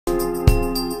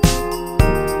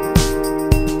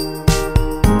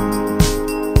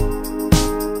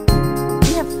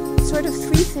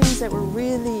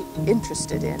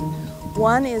interested in.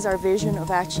 One is our vision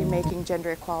of actually making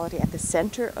gender equality at the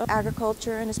center of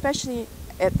agriculture, and especially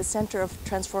at the center of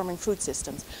transforming food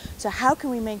systems. So how can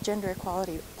we make gender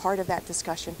equality part of that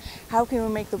discussion? How can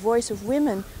we make the voice of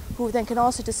women, who then can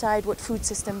also decide what food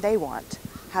system they want?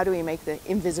 How do we make the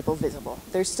invisible visible?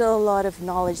 There's still a lot of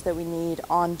knowledge that we need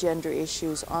on gender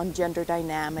issues, on gender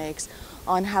dynamics,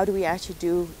 on how do we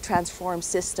actually transform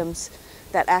systems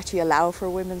that actually allow for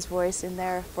women's voice in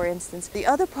there, for instance. The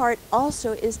other part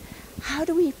also is, how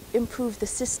do we improve the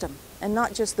system and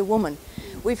not just the woman?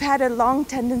 We've had a long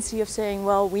tendency of saying,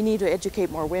 well, we need to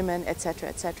educate more women, etc.,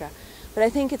 etc. But I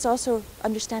think it's also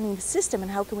understanding the system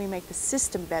and how can we make the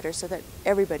system better so that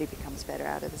everybody becomes better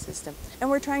out of the system. And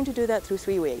we're trying to do that through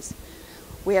 3 ways.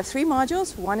 We have 3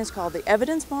 modules. One is called the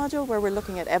evidence module, where we're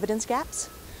looking at evidence gaps,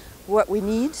 what we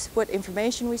need, what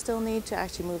information we still need to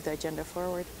actually move the agenda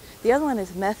forward. The other one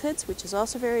is methods, which is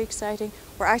also very exciting.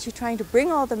 We're actually trying to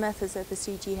bring all the methods that the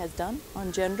CG has done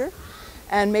on gender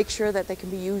and make sure that they can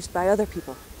be used by other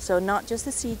people. So not just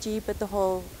the CG, but the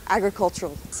whole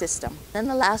agricultural system. Then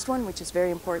the last one, which is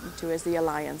very important too, is the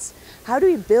alliance. How do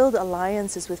we build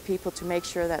alliances with people to make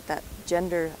sure that that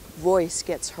gender voice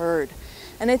gets heard?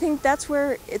 And I think that's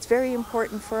where it's very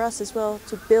important for us as well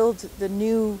to build the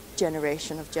new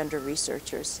generation of gender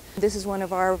researchers. This is one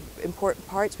of our important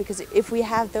parts, because if we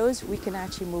have those, we can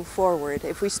actually move forward.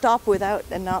 If we stop without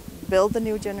and not build the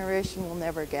new generation, we'll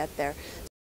never get there.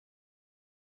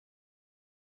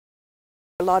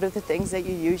 A lot of the things that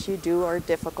you usually do are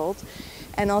difficult,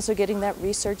 and also getting that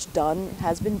research done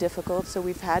has been difficult, so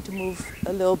we've had to move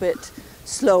a little bit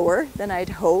slower than I'd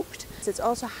hoped. It's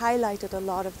also highlighted a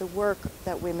lot of the work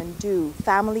that women do,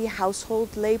 family,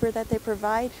 household labor that they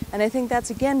provide, and I think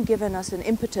that's again given us an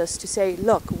impetus to say,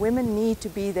 look, women need to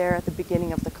be there at the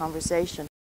beginning of the conversation.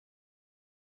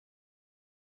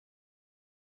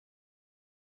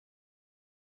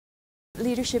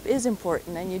 Leadership is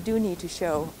important, and you do need to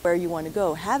show where you want to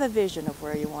go, have a vision of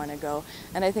where you want to go.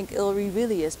 And I think ILRI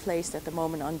really is placed at the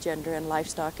moment on gender and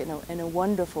livestock in a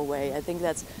wonderful way. I think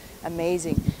that's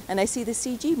amazing. And I see the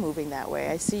CG moving that way.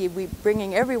 I see we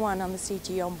bringing everyone on the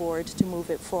CG on board to move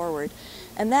it forward.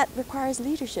 And that requires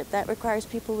leadership, that requires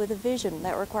people with a vision,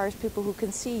 that requires people who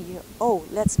can see, oh,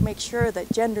 let's make sure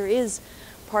that gender is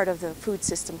part of the food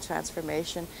system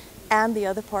transformation. And the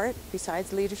other part,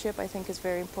 besides leadership, I think is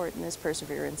very important, is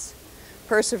perseverance.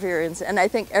 Perseverance, and I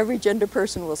think every gender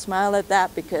person will smile at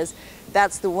that, because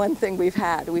that's the one thing we've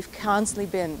had. We've constantly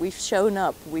been, we've shown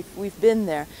up, we've been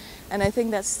there. And I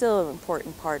think that's still an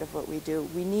important part of what we do.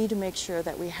 We need to make sure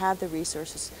that we have the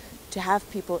resources to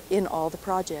have people in all the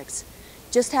projects.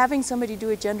 Just having somebody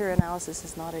do a gender analysis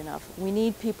is not enough. We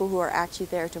need people who are actually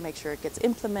there to make sure it gets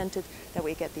implemented, that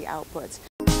we get the outputs.